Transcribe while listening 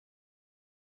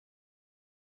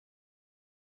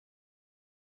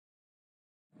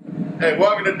Hey,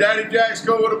 welcome to Daddy Jack's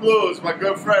Go With The Blues. My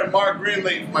good friend Marc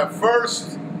Greenleaf, my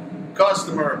first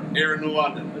customer here in New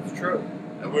London. That's true.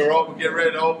 And we were getting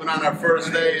ready to open on our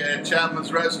first day at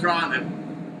Chapman's Restaurant,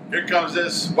 and here comes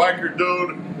this biker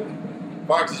dude,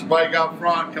 parks his bike out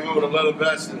front, coming with a leather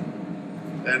vest,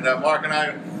 and Marc and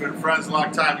I have been friends a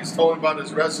long time. He's told me about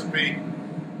his recipe,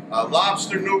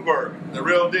 Lobster Newburg, the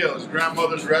real deal, his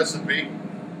grandmother's recipe.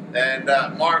 And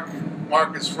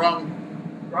Marc is from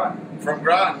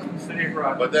Groton, City of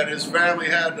Groton. but then his family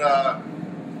had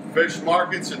fish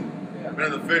markets and been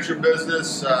in the fishing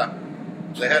business.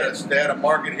 They had a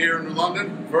market here in New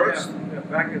London first. Yeah,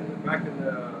 back in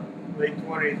the late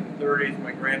 20s and 30s,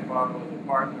 my grandfather was a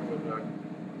partner with a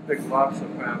big lobster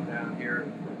pound down here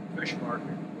at the fish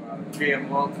market, GM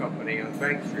Long Company on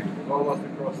Bank Street. It was almost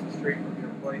across the street from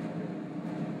your place.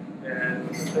 And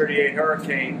when the '38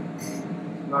 hurricane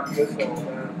knocked this all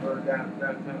down, burned down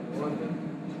downtown London.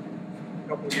 A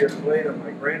couple of years later,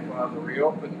 my grandfather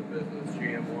reopened the business,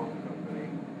 GM Long Company,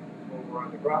 over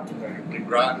on the Groton Bank. In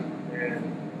Groton. And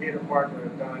he had a partner,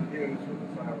 Don Hughes, was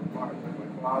a silent partner.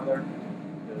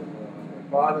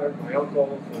 My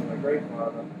uncles, and my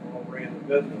grandfather all ran the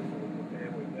business. It was a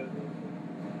family business.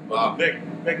 It was a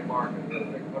big market, a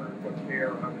big 100-foot pier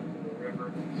out into the river.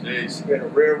 Jeez. We had a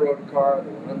railroad car that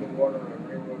went underwater on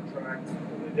railroad tracks.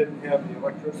 And they didn't have the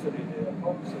electricity, the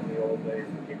pumps in the old days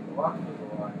to keep the lobsters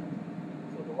alive.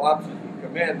 So the lobsters would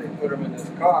come in, they put them in this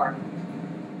car,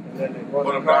 and then they'd run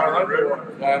the car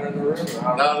underwater, down in the river.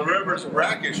 Now the river's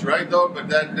brackish, right, though? But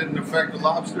that didn't affect the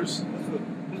lobsters?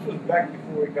 This was back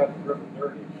before we got the river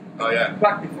dirty. Oh, yeah.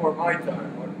 Back before my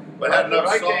time. But had enough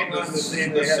salt, the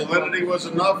salinity was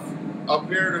enough up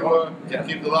here to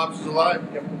keep the lobsters alive?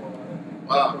 Kept them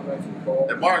alive. Wow.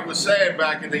 And Marc was saying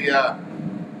back in the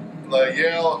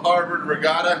Yale-Harvard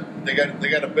regatta, they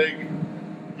got a big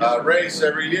race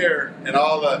every year, and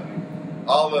all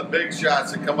the big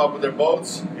shots that come up with their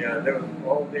boats. Yeah, there was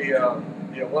all the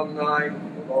alumni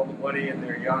with all the money in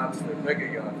their yachts, their mega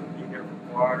yachts, would be here from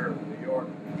Florida, New York,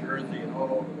 New Jersey, and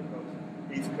all over the coast,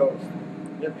 East Coast.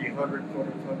 There'd be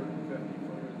 100-footers, 150-footers,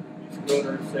 there'd be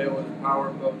schooners, sailors, power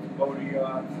boats, motor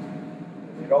yachts,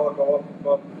 and they'd all go up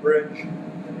above the bridge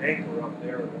and anchor up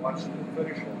there and watch the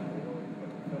finish line. They'd always put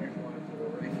the finish line to the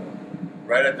race up.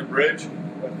 Right at the bridge?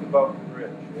 Just above the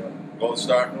bridge, yeah. Gold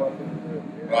Star? North of the bridge,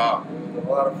 yeah. Wow. It was a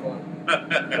lot of fun.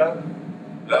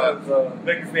 That was a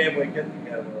big family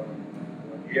get-together on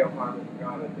Yale Harvard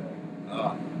Regatta Day.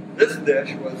 This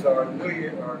dish was our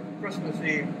Christmas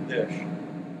Eve dish.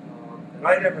 And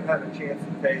I never had a chance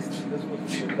to taste it. This was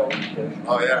the adult dish.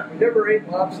 Oh, yeah. We never ate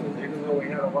lobsters, even though we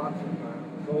had a lobster pound.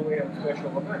 It was only on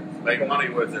special events. Make money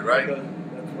with it, right? Because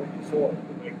that's what you saw, to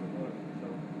make the money.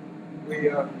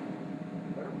 So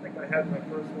I don't think I had my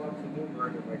first Lobster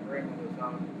Newburg at my grandmother's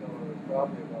house until I was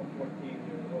probably about 14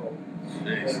 years old.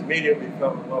 Jeez. And immediately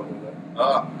fell in love with it.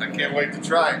 Oh, I can't wait to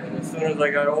try it. And as soon as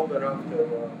I got old enough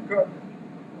to cook,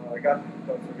 I got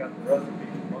the recipe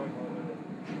from my mother,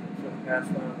 and it's been passed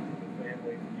on to the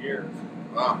family for years.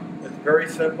 Wow. It's very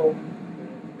simple, and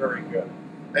it's very good.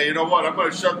 Hey, you know what? I'm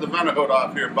going to shut the vent hood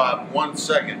off here, Bob, 1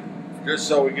 second, just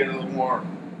so we get a little more.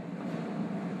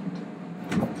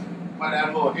 Might add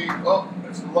a little heat. Oh,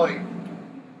 there's the light.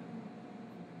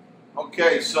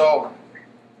 Okay, so,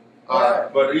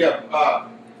 but yeah, I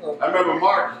remember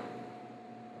Marc.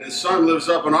 His son lives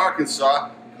up in Arkansas,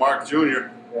 Marc Jr.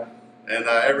 Yeah. And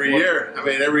every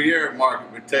year,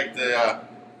 Marc would take the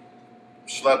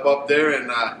schlep up there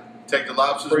and take the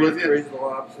lobsters with you. Freeze the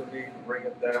lobster meat and bring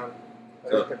it down.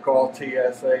 I have to call TSA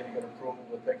to get approval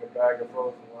to take a bag of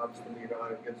frozen lobster meat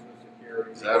on it, get through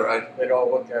security. Is that right? They'd all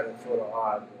look at it sort of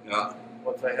odd. Yeah.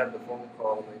 Once I had the phone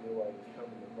call, they knew I was coming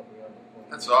to put me on the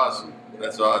phone. That's awesome.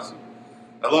 That's awesome.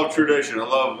 I love tradition. I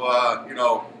love,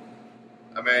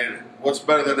 I mean, what's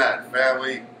better than that?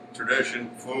 Family,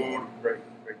 tradition, food,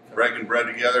 breaking bread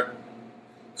together.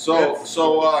 So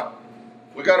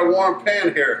we got a warm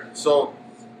pan here. So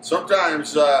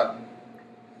sometimes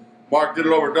Marc did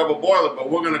it over double boiler, but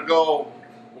we're gonna do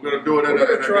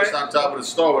it just on top of the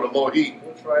stove with a low heat.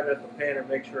 We'll try it at the pan and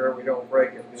make sure we don't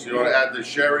break it. So you want to add the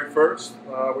sherry first?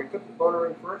 We put the butter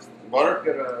in first. Butter?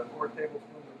 Get 4 tablespoons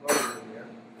of butter in there.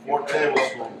 4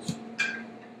 tablespoons.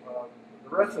 The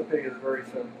recipe is very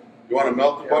simple. You want to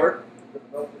melt the butter?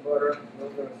 Melt the butter. We're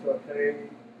going to saute,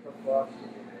 cook lobster meat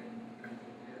in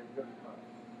good time.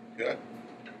 Okay.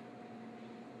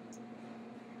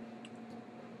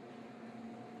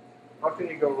 How can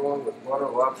you go wrong with butter,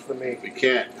 lobster meat? You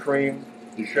can't. Cream,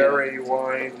 sherry,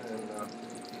 wine, and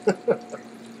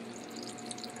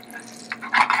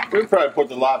We can probably put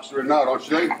the lobster in now, don't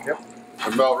you think? Yep.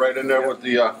 And melt right in there with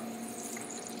the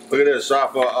Look at this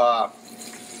off I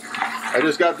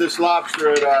just got this lobster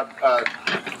at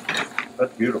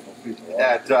That's beautiful, people.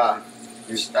 at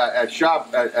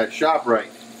ShopRite,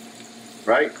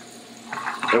 right?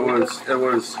 It was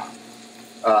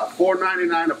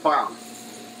 $4.99 a pound.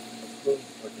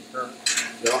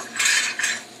 Yeah.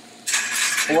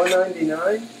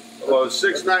 $4.99. Well, it's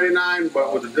 $6.99,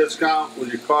 but with the discount with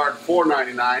your card,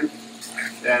 $4.99.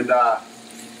 And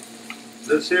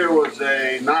this here was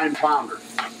a 9-pounder.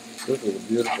 This is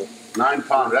beautiful.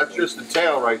 9-pounder. That's just the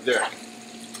tail right there.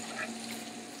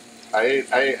 I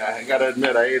gotta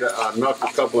admit, I ate a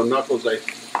couple of knuckles. I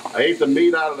ate the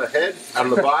meat out of the head, out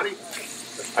of the body.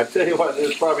 I tell you what,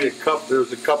 there's probably there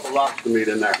was a cup of lobster meat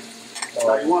in there.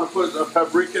 Now, you want to put a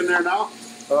paprika in there now?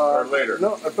 Or later?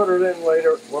 No, I put it in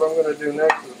later. What I'm going to do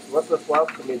next is let this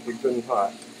lobster meat get good and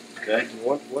hot. Okay. And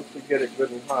once we get it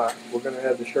good and hot, we're going to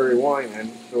add the sherry wine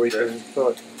in so we can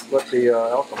let the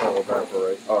alcohol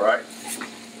evaporate. All right.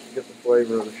 Get the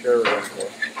flavor of the sherry in there.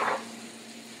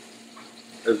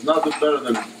 There's nothing better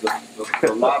than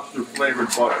the lobster flavored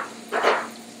butter.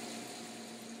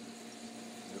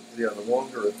 Yeah, the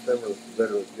longer it simmers, the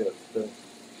better it gets.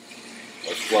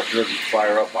 That's what doesn't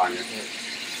fire up on you. I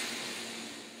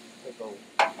think I'll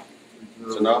It's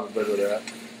reserve enough? a little bit of that.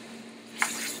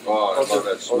 Oh, I love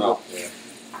that smell.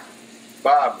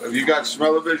 Bob, have you got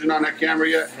smell-o-vision on that camera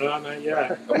yet? No, not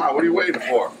yet. Come on, what are you waiting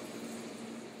for?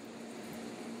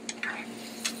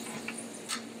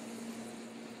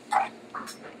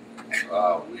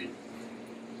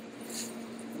 It's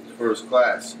first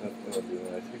class. That's going to be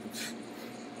nice. You can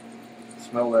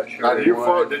smell that sherry Now,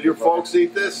 wine. did your folks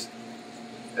eat this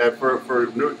for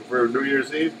New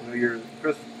Year's Eve? New Year's,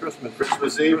 Christmas Eve?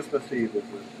 Christmas Eve is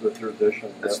the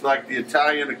tradition. It's like the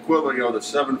Italian equivalent, you know, the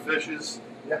 7 fishes.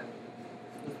 Yeah.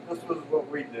 This was what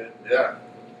we did. Yeah.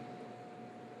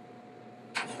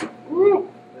 Woo!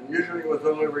 And usually it was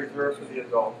only reserved for the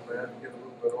adults. They had to get a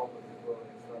little bit older before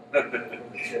they started for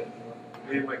the kids. You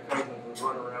know? Me and my cousins would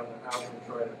run around the house and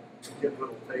try to get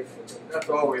little tastes of it. That's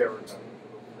all we ever done.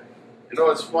 You know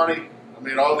what's funny? I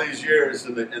mean, all these years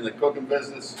in the cooking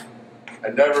business, I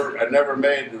never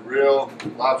made the real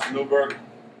Lobster Newburg.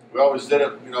 We always did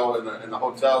it, you know, in the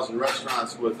hotels and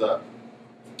restaurants with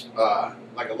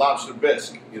like a lobster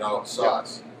bisque, you know,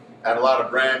 sauce. Had a lot of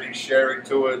brandy, sherry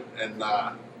to it, and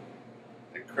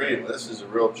cream. This is a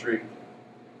real treat.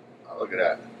 Oh, look at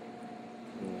that.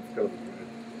 It's going to be good.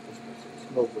 It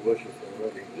smells delicious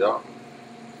already. Yeah.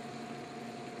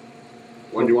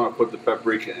 When do you want to put the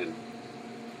paprika in?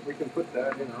 We can put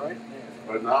that in right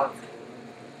now. Right now?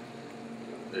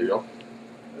 There you go.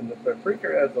 And the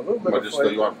paprika adds a little bit of Just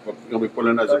flavor. you want to be put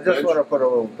in as a I just pinch? want to put a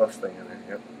little dusting in it.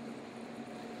 Yep.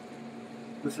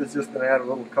 This is just going to add a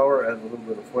little color, add a little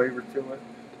bit of flavor to it.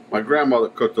 My grandmother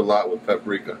cooked a lot with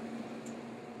paprika.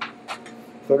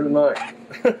 So did mine.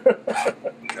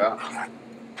 Yeah.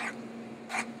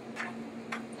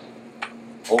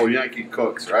 Old Yankee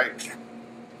cooks, right?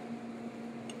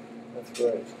 That's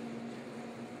great.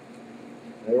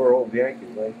 They were old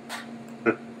Yankees, eh?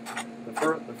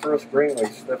 The first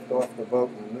Greenleaf stepped off the boat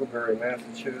in Newbury,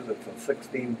 Massachusetts in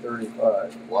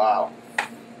 1635. Wow.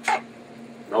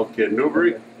 No kidding.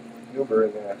 Newbury?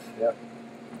 Newbury, Mass. Yep.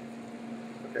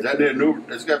 Okay. Is that near New?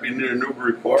 It's got to be near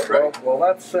Newburyport, right? Well,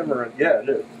 that's simmering. Yeah, it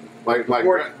is. My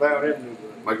Port's down in Newbury.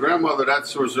 my grandmother,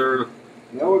 that was her.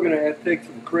 Now we're going to take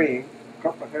some cream, a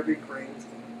cup of heavy cream,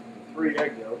 and 3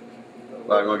 egg yolks.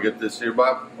 I'm going to get this here,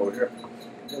 Bob. Over here.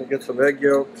 We're going to get some egg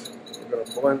yolks. We're going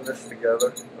to blend this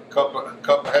together. A cup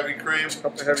of heavy cream. A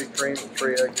cup of heavy cream and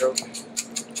 3 egg yolks.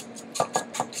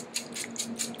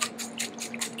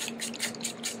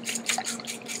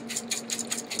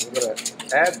 We're going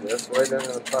to add this right in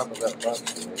on top of that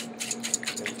lobster meat.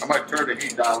 I might turn the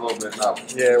heat down a little bit now.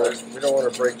 Yeah, we don't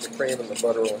want to break the cream and the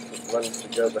butter once it blends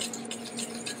together.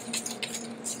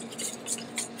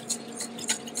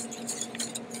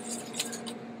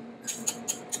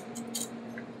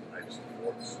 Knives and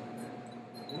forks.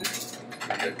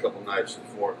 Get a couple knives and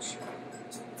forks.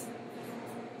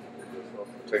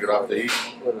 Take it off the heat.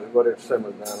 Let it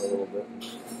simmer down a little bit.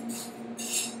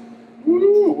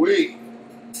 Woo wee!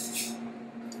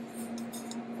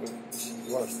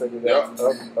 You want to figure that Yep.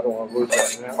 up? I don't want to lose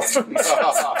that now.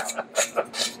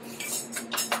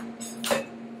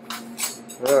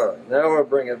 All right, now we'll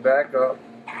bring it back up.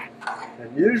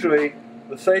 And usually,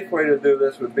 the safe way to do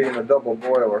this would be in a double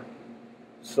boiler,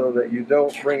 so that you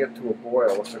don't bring it to a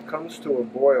boil. If it comes to a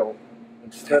boil,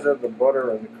 instead of the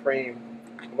butter and the cream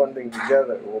blending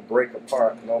together, it will break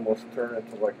apart and almost turn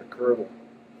into like a curdle.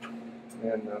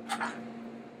 And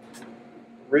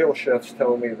real chefs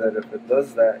tell me that if it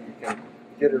does that, you can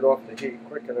get it off the heat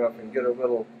quick enough and get a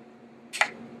little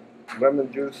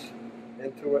lemon juice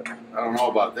into it. I don't know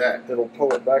about that. It'll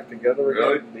pull it back together again.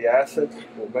 Really? The acid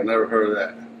will make I've never heard of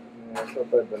that. Yeah, that's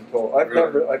what I've been told.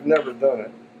 I've never done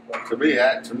it. To me,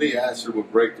 acid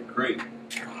would break the cream.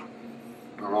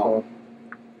 I don't know.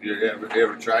 You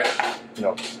ever tried it?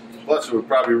 No. Plus, it would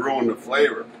probably ruin the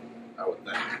flavor, I would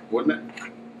think. Wouldn't it?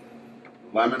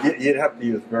 Lemon? You'd have to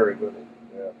use very little.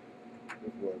 Yeah,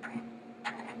 it would.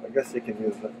 I guess you can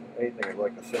use anything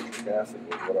like a citric acid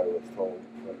is what I was told.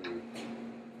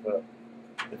 But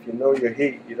if you know your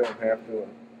heat, you don't have to.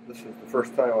 And this is the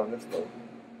first time on this stove.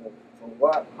 It's a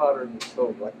lot hotter than the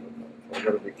stove like that, so I've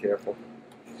got to be careful.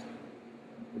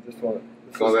 We just want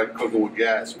to... Call that cooking with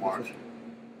gas, Mark.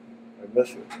 I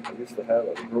miss it. I used to have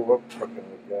it. I grew up cooking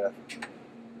with gas.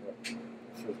 But this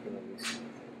is going to be...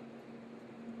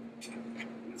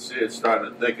 You can see it's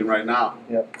starting to thicken right now.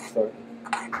 Yeah, it's starting.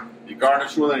 You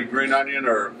garnish with any green onion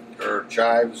or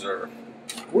chives or...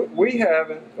 We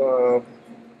haven't.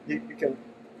 You can,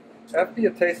 after you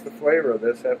taste the flavor of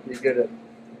this, after you get it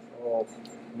all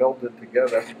melded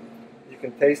together, you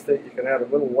can taste it. You can add a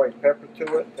little white pepper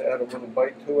to it to add a little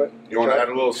bite to it. You want to add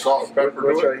a little salt and pepper to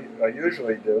it? Which I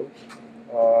usually do.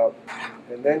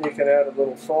 And then you can add a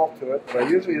little salt to it. But I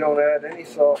usually don't add any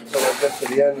salt until I get to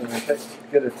the end and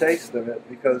get a taste of it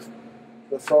because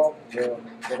the salt, the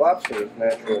lobster is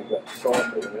naturally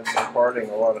salted and it's imparting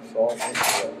a lot of salt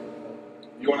into it.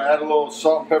 You want to add a little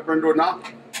salt and pepper into it now?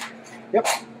 Yep.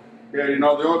 Yeah, you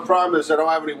know, the only problem is I don't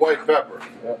have any white pepper.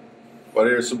 Yep. But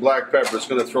here's some black pepper. It's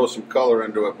going to throw some color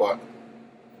into it, but...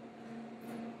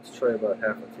 Let's try about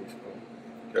half a teaspoon.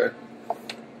 Okay.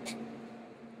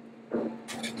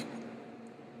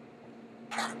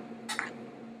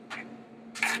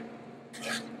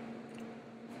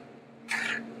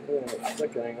 Yeah, it's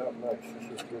thickening up nice.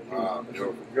 This is good heat.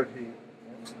 Beautiful. Good heat.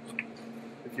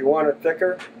 If you want it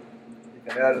thicker, you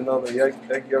can add another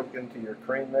egg yolk into your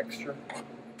cream mixture.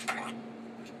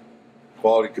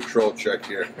 Quality control check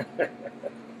here.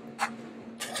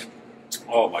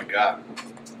 Oh my God.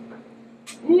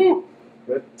 Woo!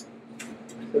 Good.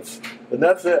 And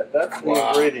that's it. That's the Wow.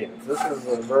 ingredients. This is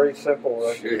a very simple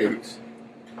recipe. Jeez.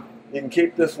 You can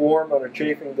keep this warm on a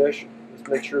chafing dish. Just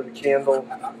make sure the candle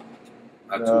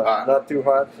Not too hot. not too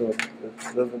hot so it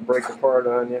doesn't break apart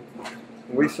on you.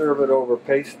 And we serve it over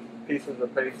pieces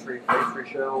of pastry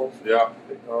shells, Yeah.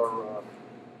 or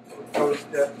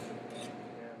toast tips,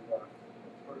 and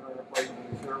put it on a plate and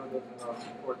we serve it as an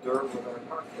hors d'oeuvre with our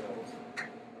cocktails.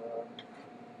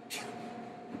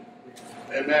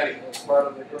 Hey, Matty. As part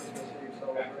of the Christmas Eve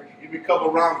celebration. Give me a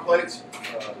couple round plates.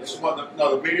 This one,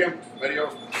 the medium. Yeah.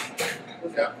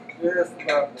 Just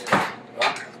about there.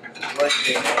 Right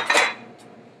there.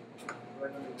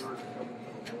 Right under the birds coming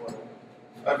to the water.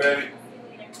 Hi, baby.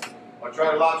 Want to try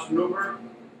the Lobster Newburg?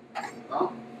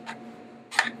 No?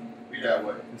 Be that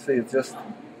way. You see, it's just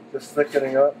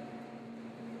thickening up.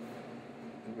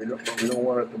 We don't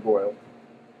want it to boil.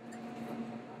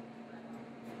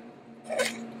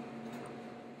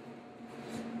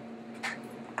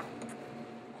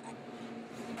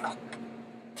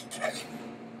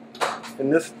 And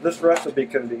this recipe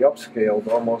can be upscaled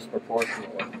almost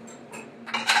proportionally.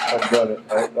 I've done it.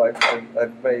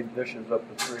 I've made dishes up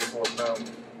to 3 or 4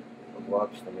 pounds of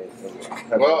lobster meat.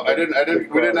 Well, we didn't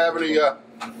have any.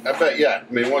 I bet. Yeah.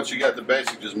 I mean, once you got the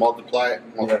basic, just multiply it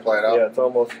out. Yeah, it's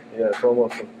almost.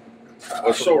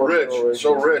 It's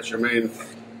so rich. I mean,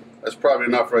 that's probably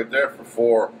enough right there for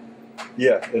 4.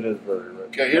 Yeah, it is very rich.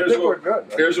 Okay, here's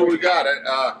what we got.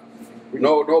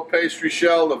 No pastry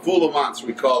shell. The foulaments,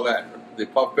 we call that. The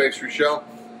puff pastry shell.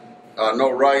 No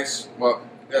rice. Well,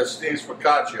 that's Steve's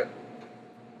focaccia.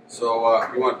 So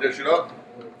you want to dish it up?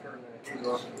 I'm going to turn that heat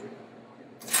off.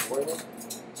 Boiling.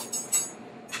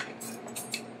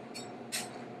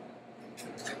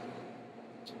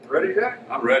 Ready, Jack?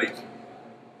 I'm ready.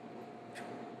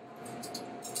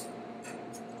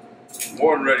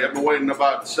 More than ready. I've been waiting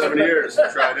about 7 years to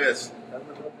try this.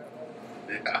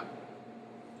 Yeah.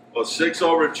 Well, 6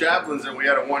 over at Chaplin's, and we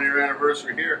had a 1-year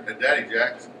anniversary here at Daddy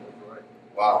Jack's. Right.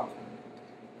 Wow.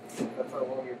 That's how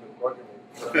long you've been bugging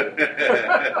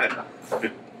me.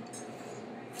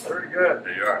 Very good.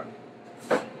 There you are.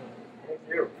 Thank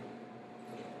you.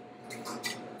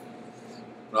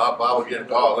 No, Bob will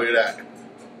get. Oh, look at that.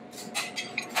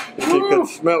 If you can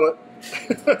smell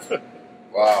it.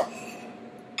 Wow.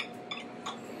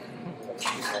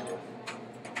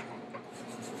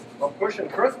 I'm pushing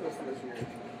Christmas this year.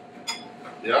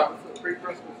 Yeah. It's a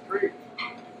pre-Christmas treat.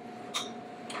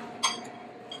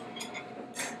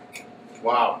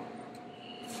 Wow.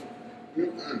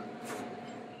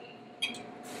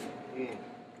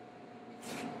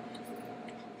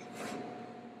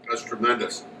 That's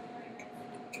tremendous.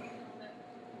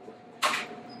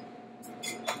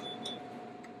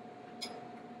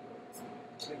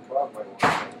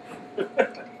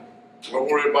 Don't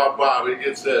worry about Bob. He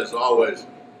gets this always.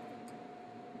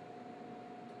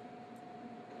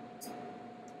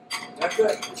 That's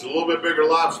it. It's a little bit bigger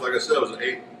lobster. Like I said, it was an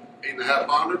 8.5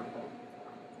 pounder.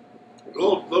 A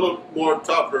little more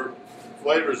tougher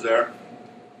flavors there.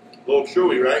 A little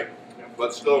chewy, right? Yeah.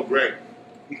 But still great.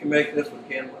 You can make this with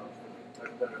canned lobster.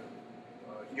 I've done it.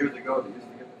 Years ago, they used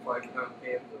to get the 5-pound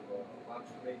cans of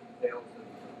lobster meat, tails, and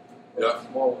Yeah.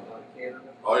 small ones out of Canada.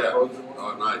 Oh yeah. Frozen ones.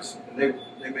 Oh nice. And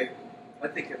they make. I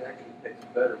think it actually tastes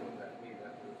better with that meat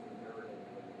after it's been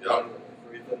marinated. Yeah.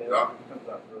 Freeze it in, Yeah. it comes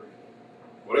out very good.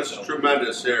 Well, this is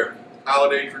tremendous here.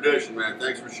 Holiday tradition, man.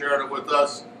 Thanks for sharing it with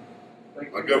us.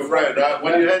 Thank My you. good friend.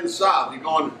 When you're heading south, you're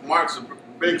going, Marc's a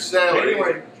big sailor.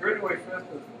 Anyway, Greenleaf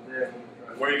Festival there.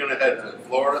 Where are you going to head to?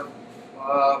 Florida?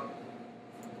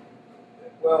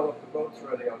 Well, if the boat's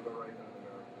ready, I'll go right down to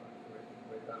Marathon.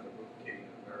 Right down to Boot Key and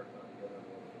Marathon.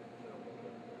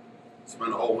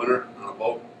 Spend the whole winter on a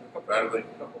boat? Practically?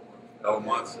 Couple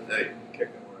months. Hey, Kicking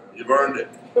around. you've earned it.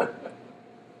 Hey,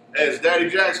 it's Daddy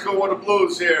Jack's Cool with the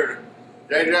Blues here.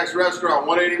 Daddy Jack's Restaurant,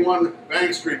 181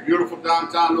 Bank Street, beautiful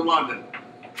downtown New London.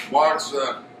 Marc's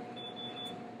the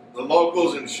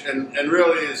locals and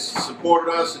really has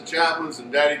supported us at Chaplin's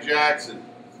and Daddy Jack's and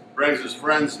brings his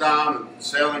friends down and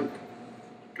sailing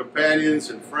companions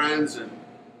and friends and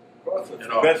Of course, it's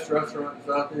the best restaurant in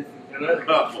Southeastern Connecticut.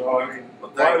 So, I mean,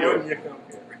 well, why thank you. wouldn't you come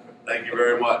here? Thank you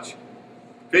very much.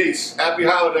 Peace. Happy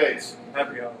holidays.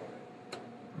 Happy holidays.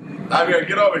 Javier,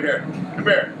 get over here. Come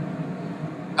here.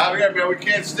 Javier, man, we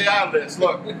can't stay out of this.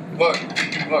 Look. You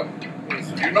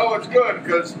know it's good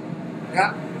because.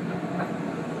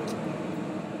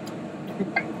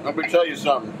 Let me tell you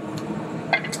something.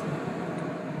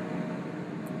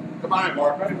 Come on in,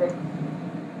 Marc. Ready, bro?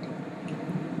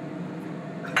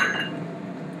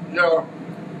 I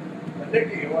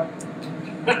think you like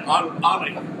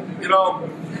You know,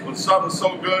 when something's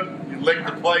so good, you lick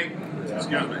the plate.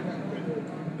 Excuse me.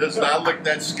 I licked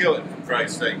that skillet, for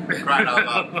Christ's sake. Crying out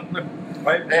loud.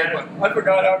 I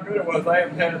forgot how good it was. I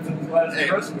haven't had it since last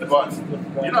Christmas. But,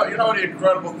 you know the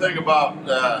incredible thing about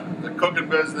the cooking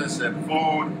business and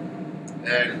food,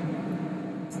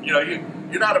 and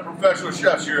you're not a professional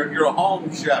chef. You're a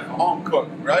home chef, a home cook,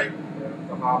 right?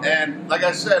 And like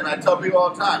I said, and I tell people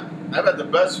all the time, I've had the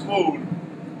best food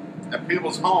at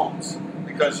people's homes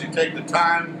because you take the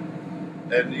time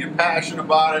and you're passionate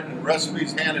about it, and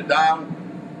recipes handed down,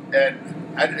 and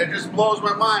it just blows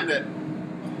my mind that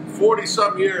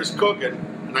 40-some years cooking,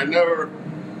 and I never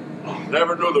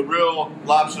knew the real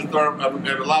Lobster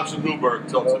Newburg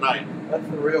till tonight. That's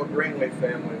the real Greenleaf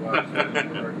family Lobster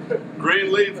Newburg.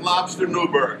 Greenleaf Lobster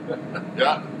Newburg.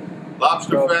 Yeah.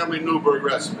 Lobster family Newburg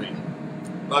recipe.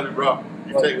 Love you, bro.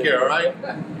 You take care, all right?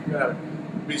 You got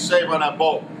it. Be safe on that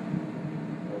boat.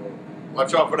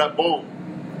 Watch out for that boom.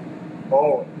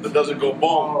 Oh. That doesn't go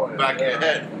boom back in your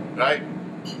head, right?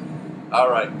 All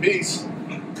right. Peace.